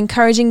or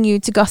encouraging you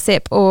to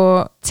gossip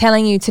or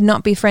telling you to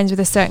not be friends with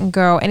a certain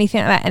girl,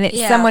 anything like that, and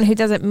it's someone who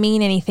doesn't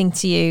mean anything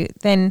to you,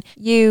 then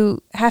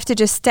you have to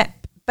just step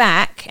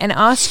back and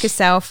ask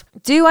yourself,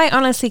 do I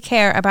honestly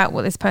care about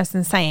what this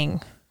person's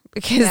saying?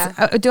 Because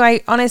do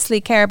I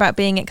honestly care about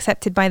being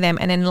accepted by them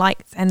and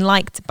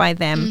liked by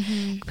them?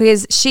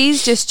 Because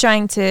she's just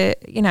trying to,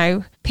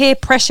 peer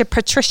pressure.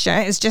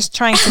 Patricia is just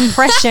trying to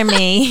pressure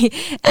me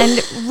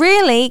and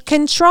really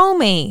control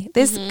me.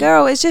 This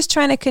girl is just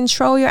trying to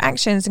control your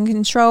actions and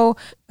control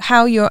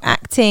how you're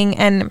acting.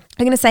 And I'm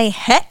going to say,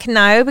 heck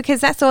no, because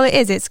that's all it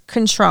is. It's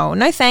control.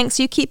 No thanks.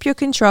 You keep your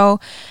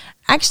control.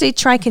 Actually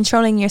try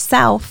controlling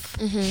yourself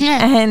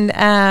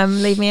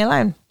and leave me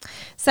alone.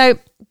 So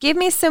give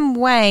me some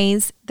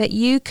ways that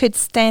you could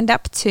stand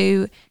up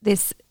to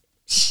this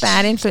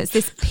bad influence,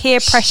 this peer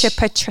pressure,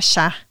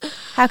 Patricia.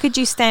 How could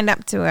you stand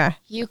up to her?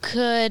 You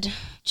could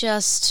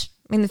just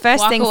the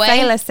first thing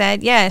Sailor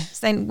said,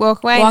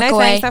 walk away. No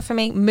thanks, not for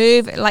me.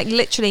 Move,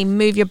 literally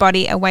move your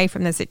body away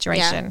from the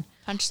situation. Yeah.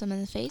 Punch them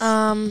in the face?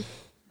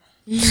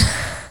 It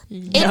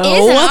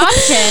is an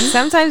option.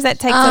 Sometimes that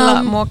takes a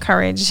lot more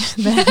courage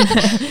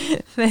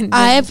than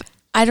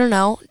I don't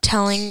know,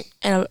 telling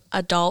an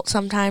adult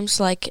sometimes,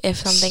 if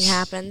something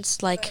happens,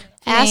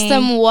 ask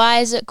them, why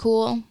is it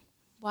cool?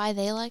 Why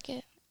they like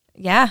it?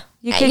 Yeah.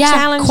 You could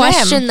challenge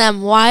question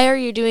them. Why are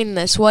you doing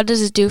this? What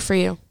does it do for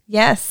you?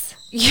 Yes.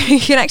 You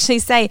can actually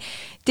say,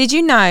 Did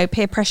you know,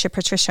 peer pressure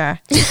Patricia,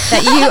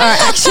 that you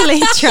are actually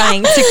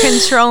trying to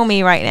control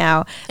me right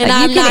now? And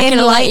Like, I'm not going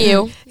to let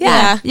you.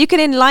 Yeah. You can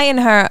enlighten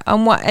her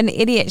on what an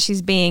idiot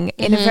she's being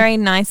in a very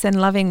nice and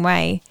loving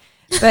way.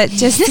 But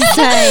just to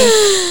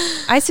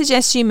say, I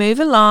suggest you move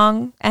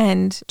along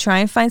and try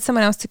and find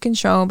someone else to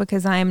control,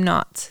 because I am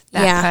not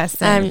that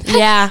person.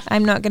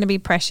 I'm not going to be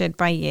pressured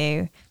by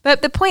you.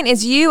 But the point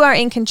is, you are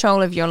in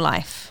control of your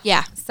life.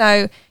 Yeah.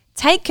 So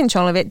take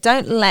control of it.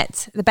 Don't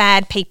let the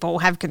bad people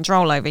have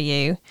control over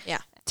you. Yeah.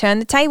 Turn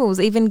the tables.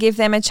 Even give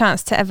them a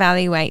chance to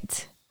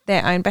evaluate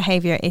their own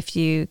behavior if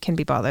you can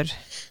be bothered.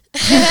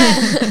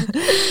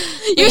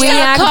 We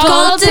are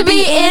called to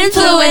be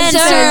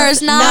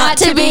influencers, not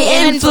to be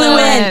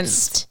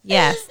influenced.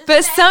 Yes.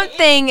 But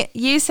something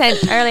you said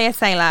earlier,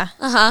 Sailor,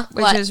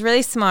 which was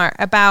really smart,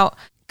 about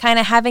kind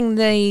of having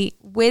the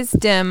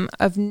wisdom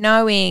of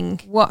knowing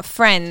what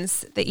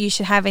friends that you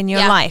should have in your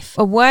life.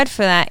 A word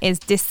for that is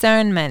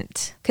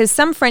discernment, because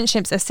some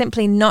friendships are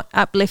simply not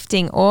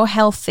uplifting or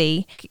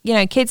healthy. You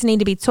know, kids need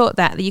to be taught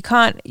that you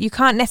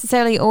can't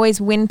necessarily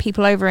always win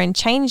people over and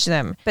change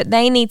them, but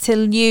they need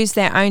to use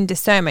their own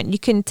discernment. You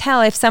can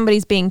tell if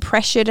somebody's being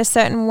pressured a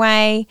certain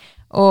way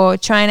or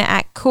trying to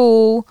act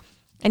cool,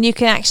 and you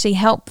can actually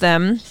help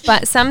them.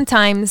 But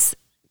sometimes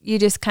you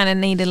just kind of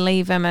need to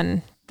leave them,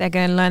 and they're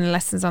going to learn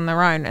lessons on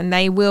their own, and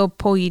they will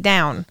pull you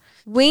down.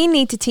 We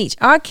need to teach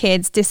our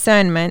kids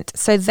discernment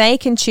so they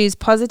can choose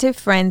positive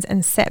friends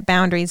and set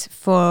boundaries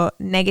for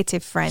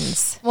negative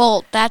friends.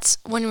 Well, that's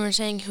when we were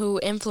saying who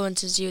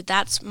influences you.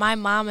 That's my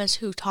mom is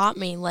who taught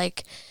me.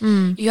 Like,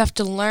 you have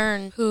to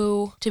learn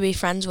who to be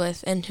friends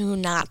with and who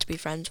not to be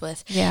friends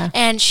with. Yeah.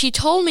 And she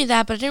told me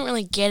that, but I didn't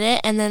really get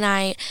it. And then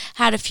I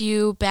had a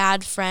few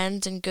bad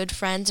friends and good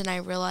friends, and I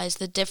realized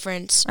the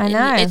difference. I know.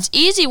 And it's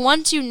easy.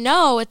 Once you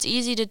know, it's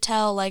easy to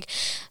tell, like,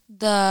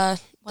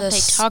 what they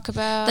talk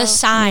about, the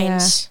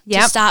signs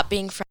to stop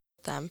being friends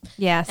with them.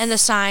 Yes. And the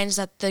signs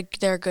that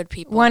they're good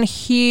people. One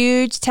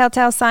huge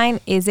telltale sign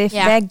is if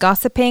they're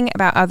gossiping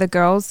about other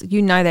girls,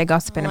 you know they're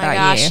gossiping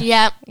about you.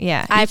 Yep.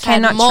 Yeah. I've you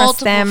cannot had multiple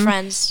trust them.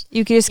 friends.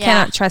 You just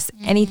cannot trust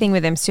anything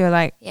with them. So you're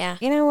like, Yeah.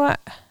 you know what?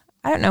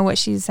 I don't know what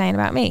she's saying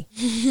about me.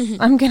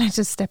 I'm going to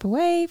just step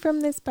away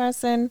from this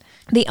person.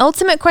 The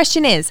ultimate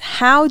question is,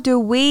 how do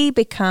we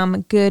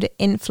become good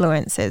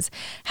influencers?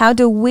 How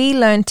do we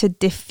learn to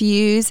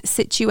diffuse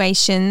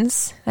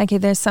situations? Like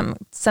if there's some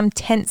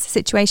tense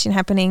situation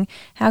happening,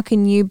 how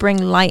can you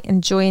bring light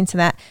and joy into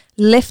that?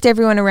 Lift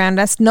everyone around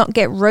us, not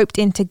get roped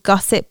into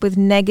gossip with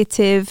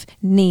negative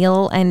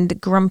Neil and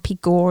grumpy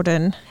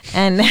Gordon.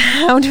 And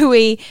how do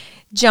we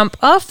jump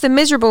off the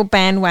miserable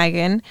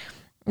bandwagon?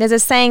 There's a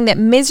saying that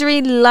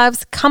misery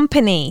loves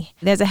company.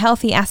 There's a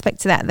healthy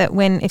aspect to that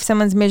if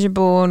someone's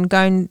miserable and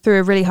going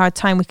through a really hard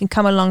time, we can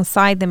come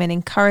alongside them and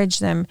encourage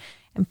them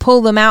and pull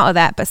them out of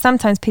that. But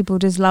sometimes people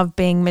just love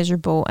being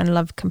miserable and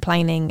love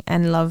complaining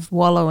and love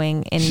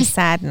wallowing in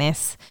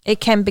sadness.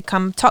 It can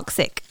become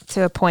toxic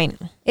to a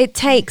point. It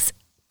takes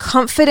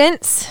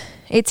confidence.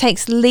 It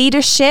takes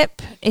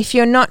leadership. If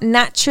you're not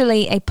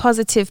naturally a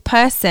positive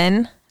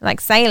person, like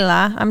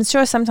Sailor, I'm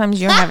sure sometimes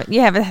you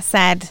have a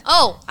sad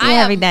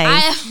heavy day.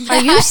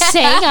 Are you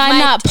saying I'm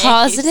not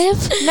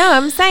positive? No,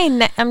 I'm saying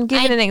that I'm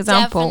giving an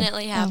example. I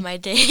definitely have my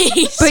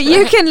days. But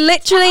you can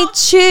literally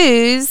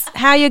choose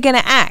how you're going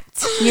to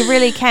act. You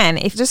really can.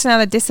 It's just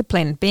another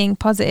discipline. Being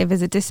positive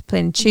is a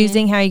discipline.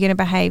 Choosing how you're going to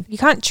behave. You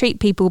can't treat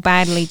people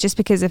badly just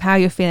because of how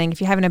you're feeling.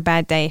 If you're having a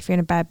bad day, if you're in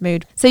a bad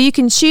mood. So you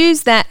can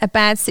choose that a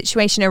bad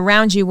situation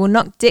around you will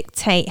not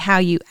dictate how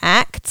you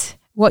act,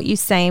 what you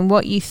say and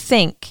what you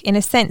think. In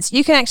a sense,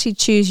 you can actually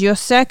choose your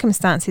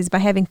circumstances by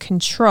having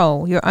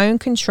control, your own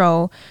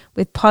control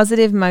with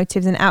positive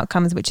motives and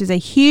outcomes, which is a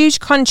huge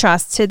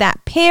contrast to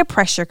that peer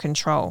pressure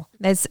control.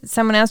 There's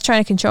someone else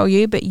trying to control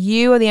you, but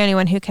you are the only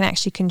one who can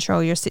actually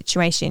control your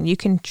situation. You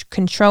can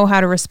control how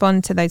to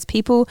respond to those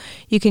people.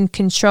 You can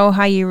control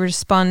how you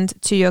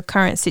respond to your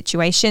current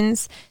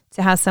situations,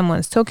 to how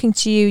someone's talking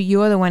to you.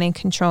 You're the one in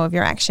control of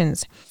your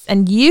actions.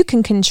 And you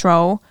can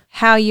control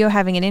how you're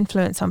having an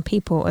influence on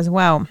people as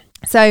well.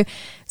 So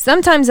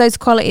sometimes those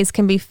qualities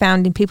can be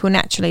found in people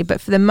naturally, but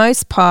for the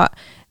most part,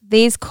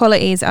 these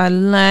qualities are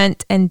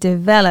learnt and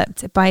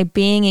developed by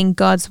being in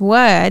God's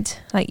word,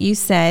 like you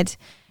said,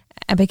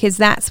 because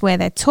that's where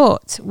they're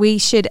taught. We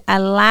should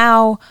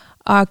allow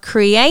our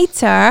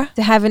Creator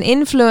to have an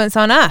influence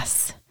on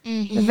us.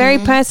 Mm-hmm. The very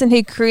person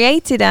who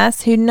created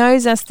us, who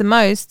knows us the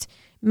most,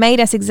 made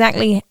us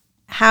exactly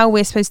how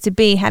we're supposed to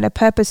be, had a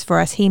purpose for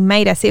us. He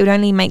made us. It would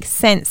only make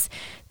sense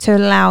to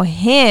allow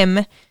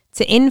Him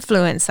to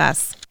influence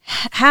us.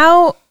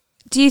 How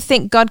do you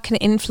think God can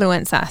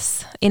influence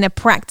us in a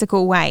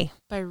practical way?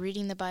 By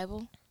reading the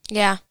Bible?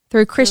 Yeah.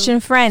 Through Christian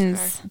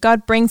friends. Sure.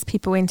 God brings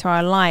people into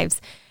our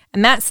lives.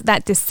 And that's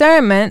that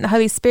discernment. The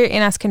Holy Spirit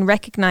in us can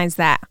recognize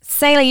that.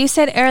 Sailor, you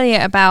said earlier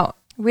about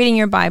reading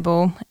your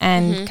Bible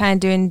and kind of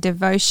doing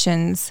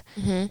devotions.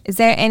 Is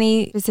there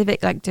any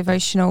specific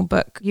devotional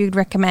book you'd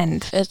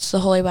recommend? It's the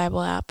Holy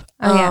Bible app.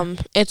 Oh, yeah.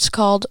 It's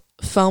called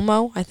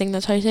FOMO. I think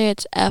that's how you say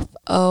it. It's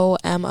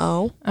FOMO.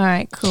 All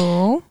right,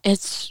 cool.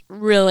 It's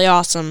really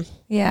awesome.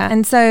 Yeah.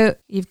 And so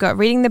you've got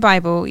reading the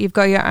Bible, you've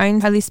got your own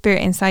Holy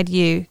Spirit inside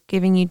you,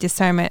 giving you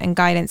discernment and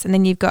guidance. And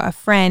then you've got a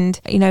friend,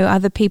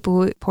 other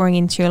people pouring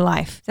into your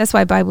life. That's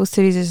why Bible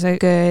studies are so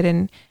good,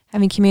 and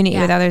having community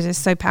with others is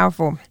so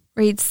powerful.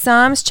 Read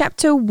Psalms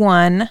chapter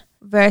 1,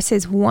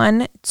 verses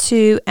 1,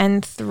 2,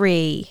 and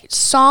 3.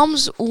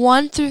 Psalms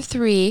 1 through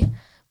 3.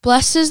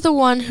 Blessed is the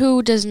one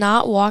who does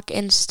not walk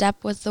in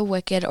step with the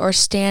wicked, or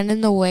stand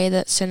in the way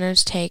that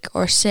sinners take,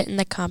 or sit in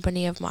the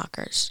company of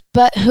mockers.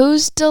 But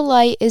whose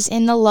delight is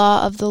in the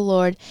law of the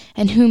Lord,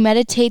 and who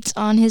meditates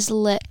on his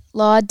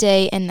law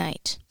day and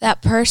night.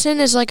 That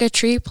person is like a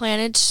tree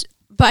planted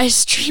by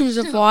streams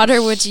of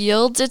water, which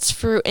yields its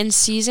fruit in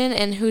season,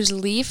 and whose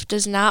leaf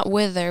does not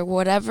wither.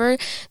 Whatever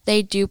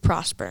they do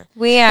prosper.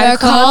 We are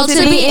called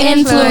to be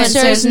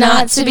influencers,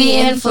 not to be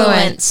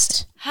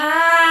influenced.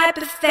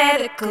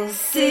 Hypothetical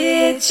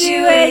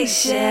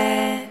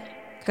situation.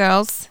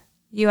 Girls,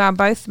 you are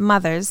both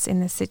mothers in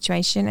this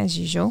situation, as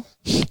usual.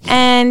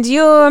 And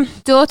your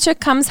daughter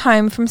comes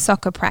home from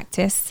soccer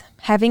practice,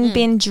 having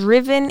been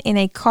driven in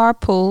a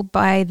carpool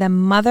by the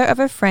mother of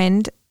a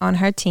friend on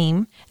her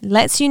team.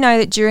 Lets you know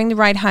that during the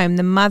ride home,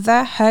 the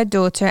mother, her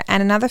daughter,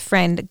 and another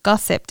friend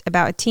gossiped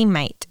about a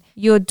teammate.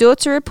 Your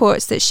daughter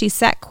reports that she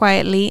sat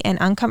quietly and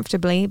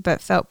uncomfortably,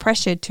 but felt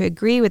pressured to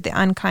agree with the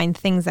unkind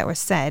things that were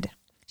said.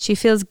 She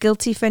feels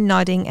guilty for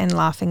nodding and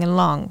laughing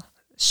along.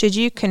 Should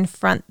you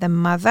confront the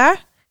mother?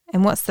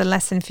 And what's the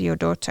lesson for your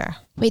daughter?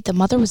 Wait, the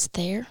mother was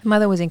there? The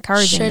mother was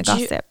encouraging the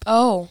gossip.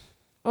 Oh,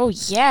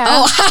 yeah.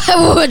 Oh,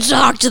 I would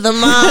talk to the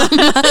mom.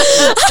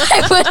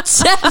 I would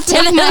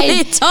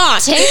definitely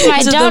Take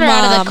my daughter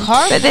out of the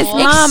car. But this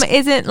mom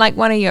isn't like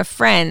one of your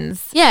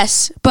friends.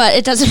 Yes, but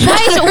it doesn't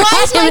matter.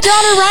 Why is my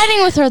daughter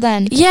riding with her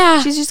then?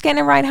 Yeah. She's just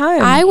getting a ride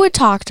home. I would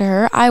talk to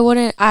her.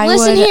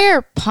 Listen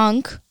here,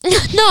 punk.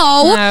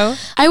 No.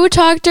 I would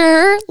talk to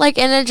her like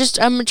in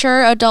a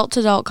mature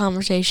adult-to-adult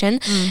conversation.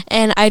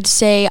 And I'd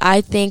say,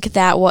 I think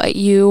that what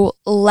you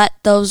let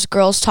those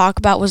girls talk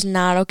about was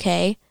not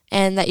okay.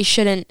 And that you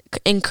shouldn't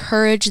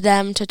encourage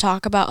them to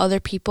talk about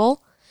other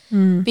people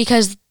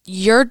because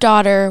your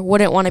daughter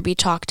wouldn't want to be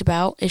talked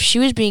about. If she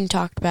was being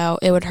talked about,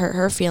 it would hurt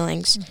her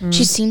feelings.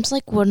 She seems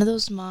like one of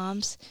those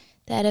moms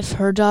that if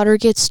her daughter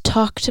gets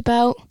talked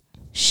about,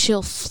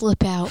 she'll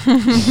flip out.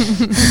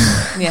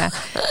 Yeah.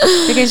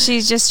 Because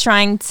she's just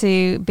trying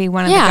to be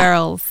one of the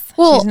girls.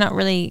 Well, she's not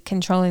really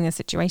controlling the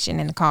situation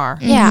in the car.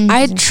 Yeah,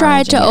 I She's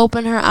tried to encouraging it.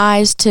 open her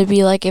eyes to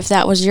be like, if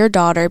that was your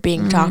daughter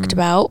being talked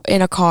about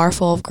in a car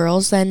full of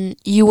girls, then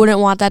you wouldn't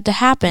want that to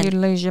happen. You'd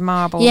lose your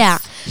marbles. Yeah.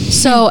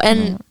 So,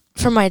 and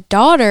for my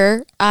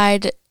daughter,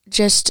 I'd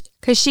just...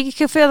 Because she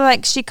could feel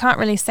like she can't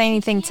really say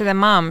anything to the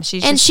mom.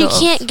 She's And just she sort of-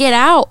 can't get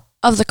out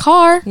of the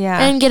car Yeah.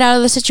 and get out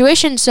of the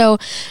situation. So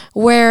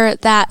where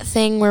that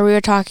thing where we were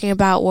talking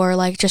about where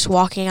like just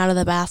walking out of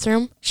the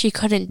bathroom, she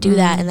couldn't do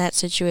that in that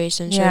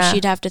situation. So Yeah.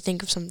 she'd have to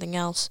think of something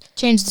else.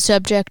 Change the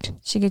subject.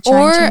 She could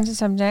try Or- and change the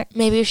subject.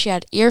 Maybe if she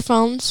had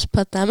earphones,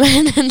 put them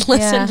in and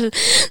listen to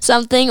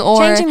something, or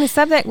Changing the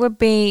subject would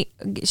be,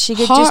 she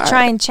could just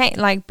try and change,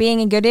 like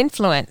being a good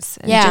influence.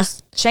 And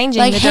just changing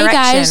like, the hey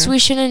direction. guys, we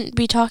shouldn't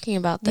be talking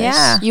about this.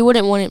 Yeah. You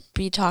wouldn't want it to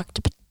be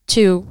talked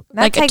to.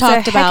 That Like takes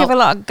talked a about. heck of a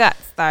lot of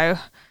guts, though.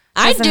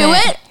 I'd doesn't do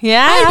it.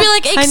 Yeah. I'd be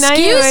like, I know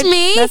you excuse would.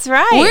 me. That's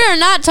right. We're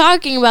not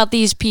talking about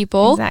these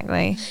people.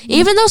 Exactly.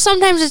 Even though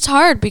sometimes it's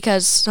hard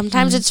because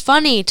sometimes it's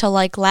funny to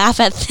like laugh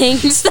at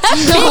things that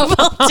people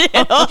do.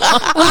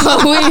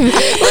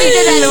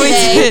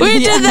 We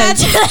did that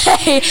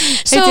today.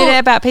 They did it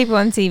about people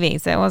on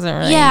TV, so it wasn't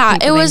really. Yeah,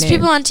 people it they was knew.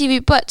 people on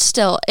TV, but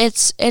still,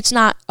 it's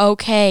not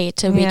okay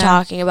to be Yeah.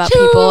 talking about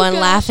people and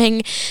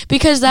laughing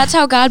because that's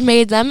how God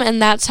made them,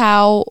 and that's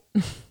how.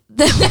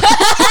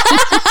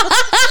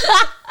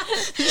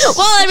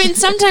 Well, I mean,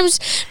 sometimes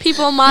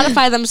people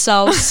modify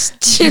themselves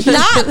to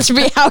not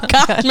be how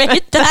God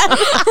made them.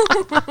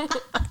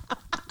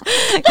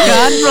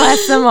 God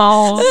bless them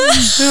all.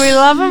 We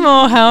love them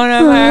all,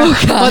 however,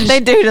 what they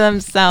do to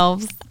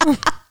themselves.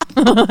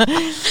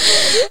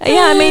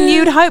 Yeah, I mean,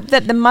 you'd hope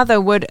that the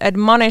mother would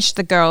admonish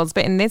the girls,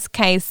 but in this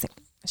case,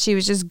 she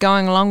was just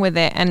going along with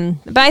it.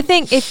 But I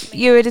think if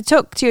you were to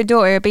talk to your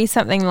daughter, it'd be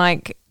something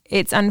like,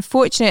 it's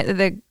unfortunate that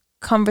the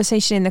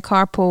conversation in the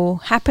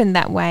carpool happened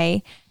that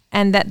way,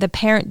 and that the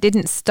parent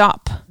didn't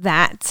stop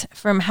that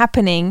from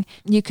happening.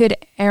 You could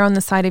err on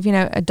the side of,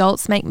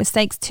 adults make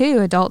mistakes too.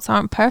 Adults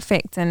aren't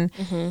perfect, and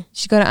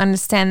she's got to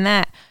understand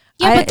that.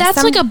 Yeah, but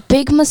that's like a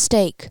big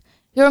mistake.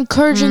 You're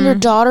encouraging your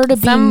daughter to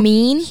be some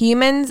mean.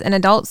 Humans and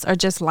adults are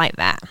just like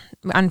that.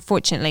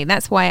 Unfortunately,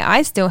 that's why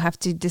I still have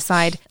to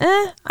decide,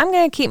 I'm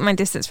going to keep my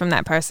distance from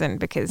that person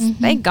because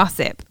they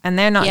gossip and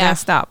they're not going to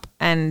stop.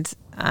 And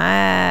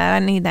I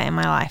don't need that in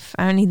my life.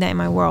 I don't need that in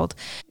my world.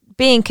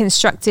 Being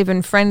constructive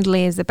and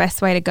friendly is the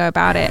best way to go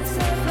about it.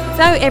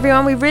 So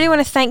everyone, we really want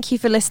to thank you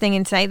for listening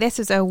in today. This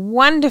was a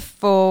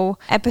wonderful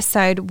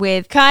episode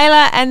with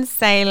Kyla and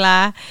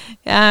Sayla.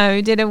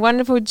 You did a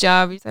wonderful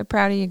job. So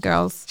proud of you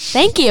girls.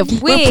 Thank you.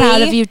 We're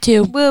proud of you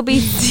too. We'll be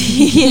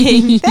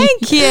studying.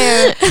 Thank you.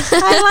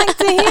 I like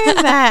to hear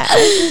that.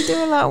 I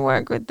do a lot of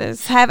work with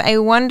this. Have a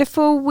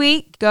wonderful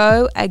week.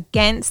 Go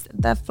against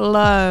the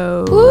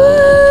flow.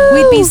 Woo!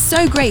 We'd be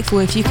so grateful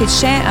if you could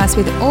share us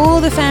with all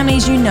the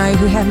families you know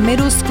who have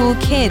middle school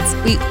kids.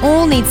 We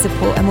all need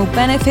support and will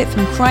benefit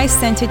from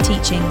Christ-centered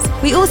teachings.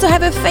 We also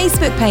have a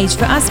Facebook page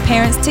for us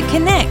parents to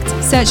connect.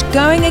 Search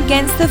Going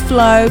Against the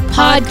Flow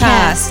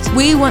Podcast.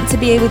 We want to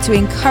be able to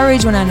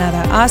encourage one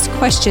another, ask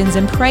questions,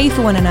 and pray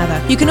for one another.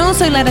 You can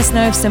also let us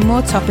know of some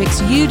more topics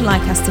you'd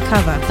like us to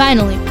cover.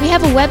 Finally, we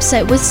have a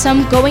website with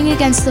some Going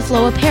Against the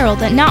Flow apparel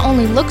that not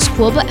only looks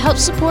cool, but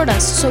helps support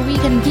us so we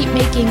can keep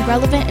making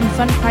relevant and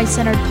fun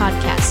Christ-centered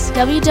podcasts.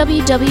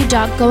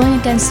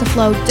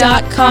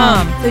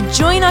 www.goingagainsttheflow.com. So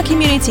join our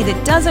community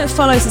that doesn't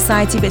follow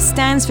society but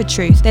stands for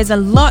truth. There's a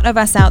lot of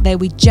us out there.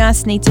 We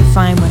just need to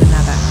find one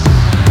another.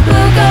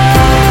 We'll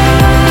go.